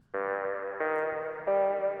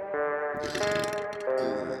Get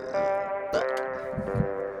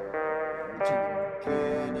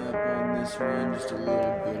up on this one just a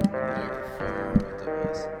little bit on the microphone.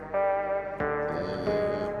 Otherwise,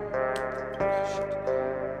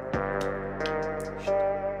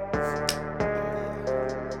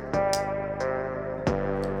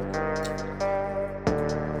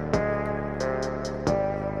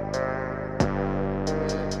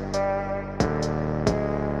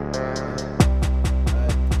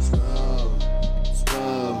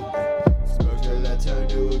 smoke till I turn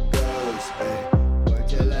to a ghost. Work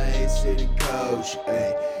till I ain't sitting coach.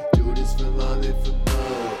 Do this for love and for more.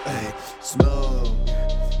 Smoke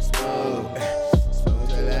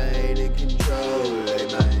till I ain't in control.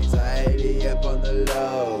 My anxiety up on the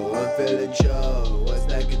low. I'm feeling Joe. What's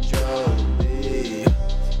that control me?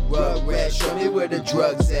 Rug rat, show me where the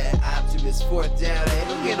drugs at. Optimus, fourth down, ain't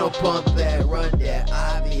don't get no pump that. Run that,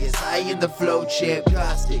 obvious. I in the flow champ,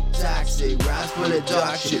 caustic, toxic, rhymes full of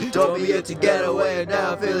dark shit. Told me it to get away, and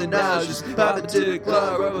now I'm feeling nauseous. Popping to the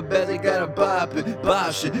club, rubber band, they got a bop it,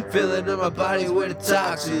 bop shit. Filling up my body with the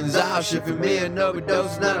toxins. All shit for me, an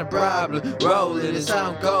overdose is not a problem. Rolling, it's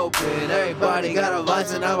how I'm coping. Everybody got a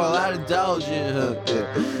vice, and I'm a lot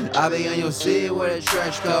indulgent. I be on your seat with a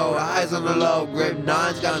stretch coat, eyes on the low, grip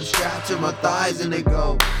nines, got them strapped to my thighs, and they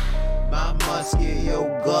go. My musket, your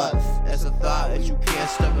gut. That's a thought that you can't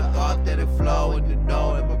stomach. Authentic flow in the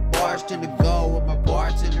know, and my bars tend to go.